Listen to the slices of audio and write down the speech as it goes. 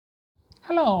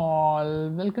Hello, all.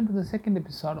 Welcome to the second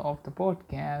episode of the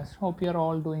podcast. Hope you're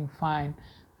all doing fine.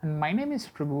 And my name is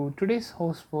Prabhu, today's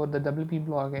host for the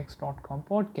WPBlogX.com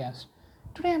podcast.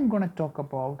 Today, I'm going to talk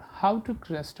about how to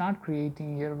start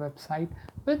creating your website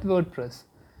with WordPress.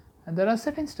 And there are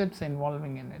certain steps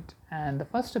involving in it. And the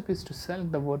first step is to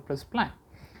select the WordPress plan.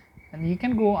 And you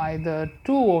can go either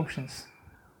two options.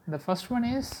 The first one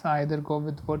is either go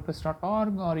with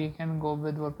WordPress.org or you can go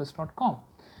with WordPress.com.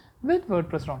 With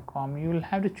WordPress.com, you will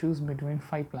have to choose between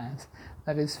five plans,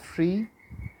 that is free,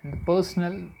 and the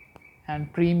personal,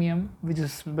 and premium, which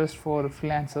is best for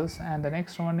freelancers, and the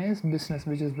next one is business,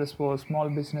 which is best for small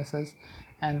businesses,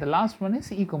 and the last one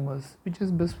is e-commerce, which is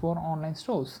best for online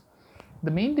stores. The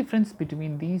main difference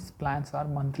between these plans are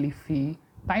monthly fee,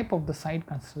 type of the site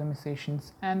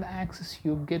customizations, and the access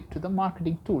you get to the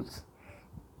marketing tools.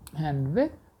 And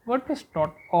with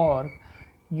WordPress.org,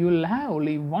 you'll have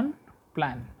only one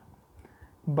plan,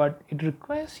 but it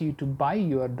requires you to buy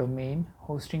your domain,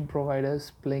 hosting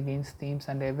providers, plugins, themes,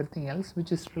 and everything else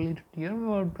which is related to your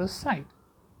WordPress site.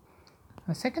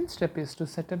 The second step is to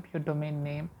set up your domain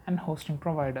name and hosting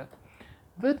provider.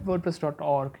 With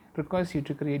WordPress.org, it requires you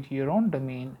to create your own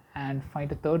domain and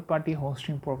find a third-party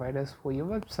hosting providers for your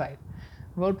website.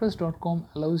 WordPress.com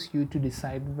allows you to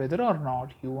decide whether or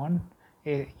not you want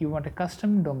a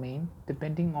custom domain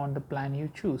depending on the plan you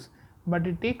choose, but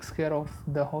it takes care of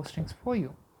the hostings for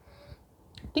you.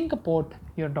 Think about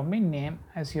your domain name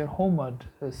as your home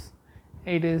address.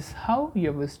 It is how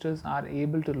your visitors are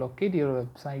able to locate your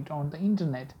website on the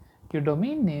internet. Your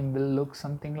domain name will look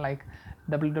something like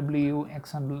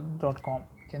www.example.com.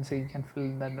 You can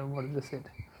fill that over this it.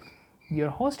 Your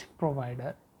hosting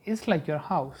provider is like your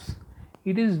house.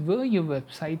 It is where your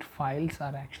website files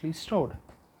are actually stored.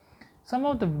 Some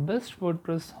of the best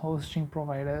WordPress hosting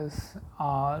providers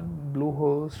are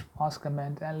Bluehost,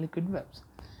 FastCommand, and LiquidWebs.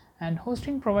 And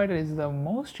hosting provider is the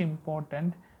most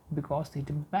important because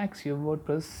it impacts your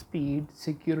WordPress speed,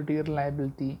 security,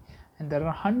 reliability, and there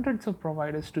are hundreds of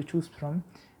providers to choose from,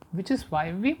 which is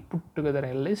why we put together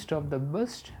a list of the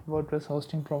best WordPress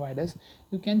hosting providers.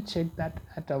 You can check that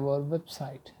at our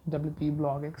website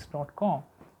wpblogx.com.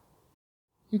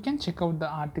 You can check out the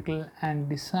article and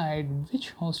decide which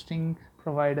hosting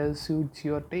provider suits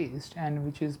your taste and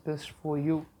which is best for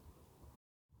you.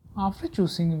 After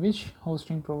choosing which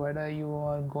hosting provider you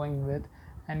are going with,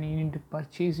 and you need to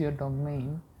purchase your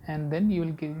domain, and then you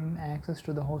will gain access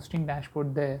to the hosting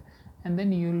dashboard there, and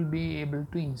then you will be able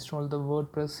to install the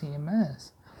WordPress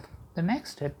CMS. The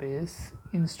next step is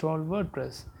install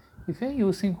WordPress. If you are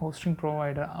using hosting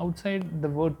provider outside the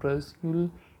WordPress, you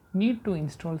will need to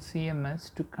install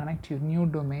CMS to connect your new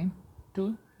domain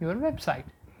to your website.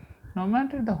 No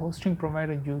matter the hosting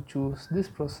provider you choose, this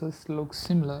process looks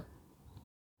similar.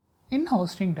 In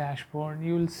hosting dashboard,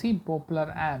 you will see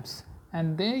popular apps,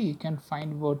 and there you can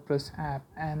find WordPress app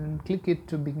and click it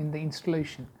to begin the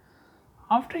installation.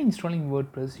 After installing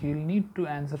WordPress, you'll need to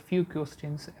answer few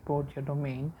questions about your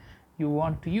domain you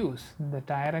want to use, the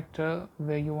director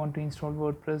where you want to install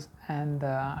WordPress, and the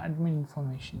admin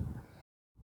information.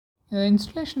 The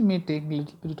installation may take a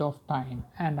little bit of time,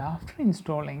 and after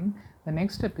installing, the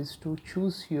next step is to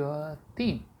choose your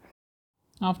theme.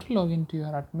 After logging to your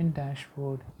admin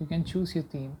dashboard, you can choose your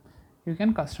theme. You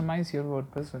can customize your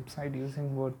WordPress website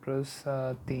using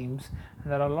WordPress themes.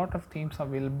 There are a lot of themes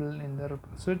available in the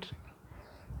repository.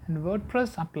 And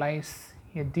WordPress applies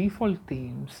a default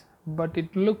themes, but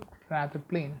it looks rather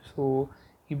plain. So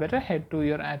you better head to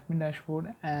your admin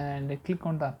dashboard and click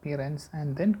on the appearance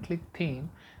and then click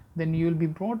theme. Then you will be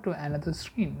brought to another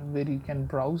screen where you can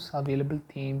browse available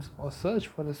themes or search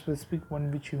for a specific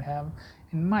one which you have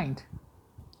in mind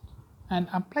and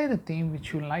apply the theme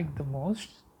which you like the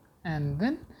most. And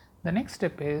then the next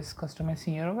step is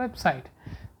customizing your website.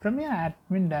 From your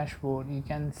admin dashboard, you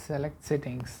can select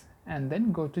settings and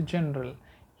then go to general.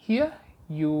 Here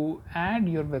you add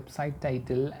your website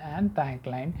title and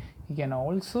tagline. You can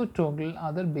also toggle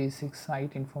other basic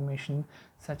site information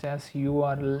such as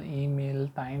URL, email,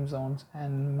 time zones,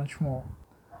 and much more.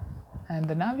 And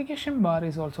the navigation bar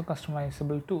is also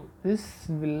customizable too. This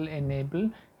will enable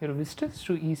your visitors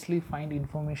to easily find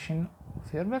information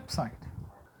of your website.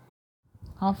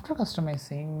 After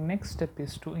customizing, next step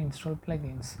is to install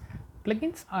plugins.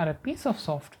 Plugins are a piece of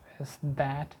software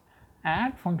that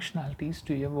add functionalities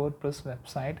to your WordPress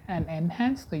website and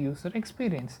enhance the user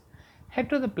experience. Head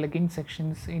to the plugin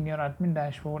sections in your admin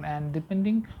dashboard, and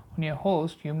depending on your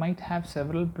host, you might have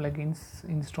several plugins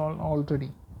installed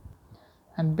already.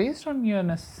 And based on your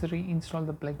necessary, install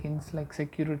the plugins like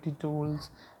security tools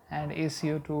and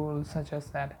SEO tools such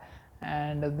as that.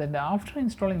 And then after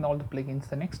installing all the plugins,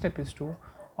 the next step is to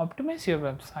Optimize your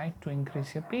website to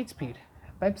increase your page speed.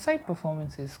 Website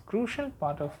performance is a crucial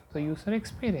part of the user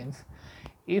experience.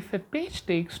 If a page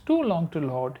takes too long to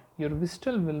load, your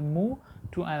visitor will move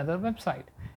to another website.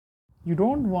 You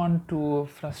don't want to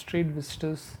frustrate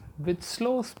visitors with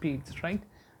slow speeds, right?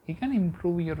 You can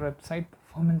improve your website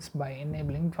performance by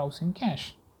enabling browsing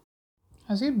cache.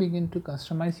 As you begin to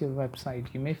customize your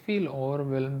website, you may feel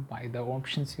overwhelmed by the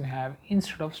options you have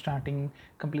instead of starting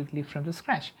completely from the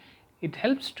scratch. It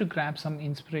helps to grab some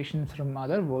inspiration from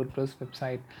other WordPress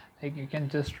websites. Like you can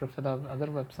just refer the other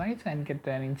websites and get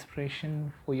an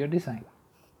inspiration for your design.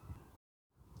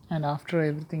 And after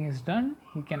everything is done,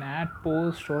 you can add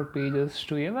posts or pages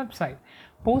to your website.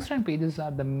 Posts and pages are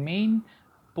the main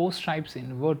post types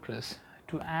in WordPress.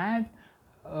 To add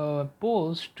a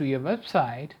post to your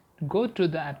website, go to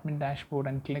the admin dashboard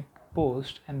and click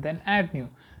post and then add new.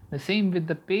 The same with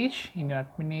the page. In your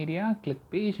admin area,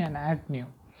 click page and add new.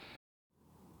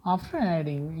 After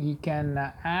adding, you can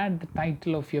add the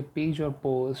title of your page or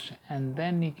post, and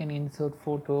then you can insert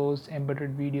photos,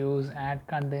 embedded videos, add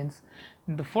contents,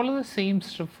 and follow the same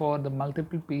step for the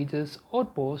multiple pages or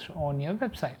posts on your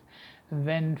website.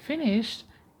 When finished,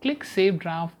 click save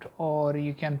draft or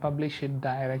you can publish it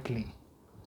directly.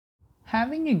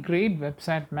 Having a great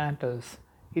website matters.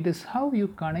 It is how you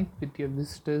connect with your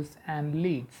visitors and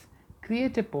leads,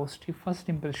 create a positive first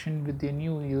impression with your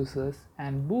new users,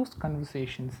 and boost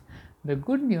conversations. The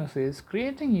good news is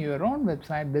creating your own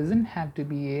website doesn't have to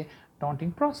be a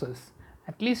daunting process,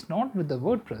 at least not with the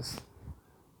WordPress.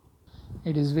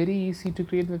 It is very easy to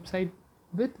create website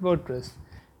with WordPress.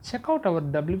 Check out our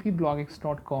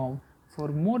wpblogx.com for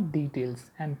more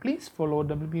details, and please follow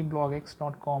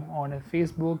wpblogx.com on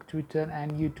Facebook, Twitter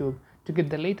and YouTube to get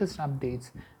the latest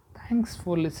updates. Thanks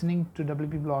for listening to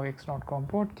wpblogx.com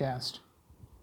podcast.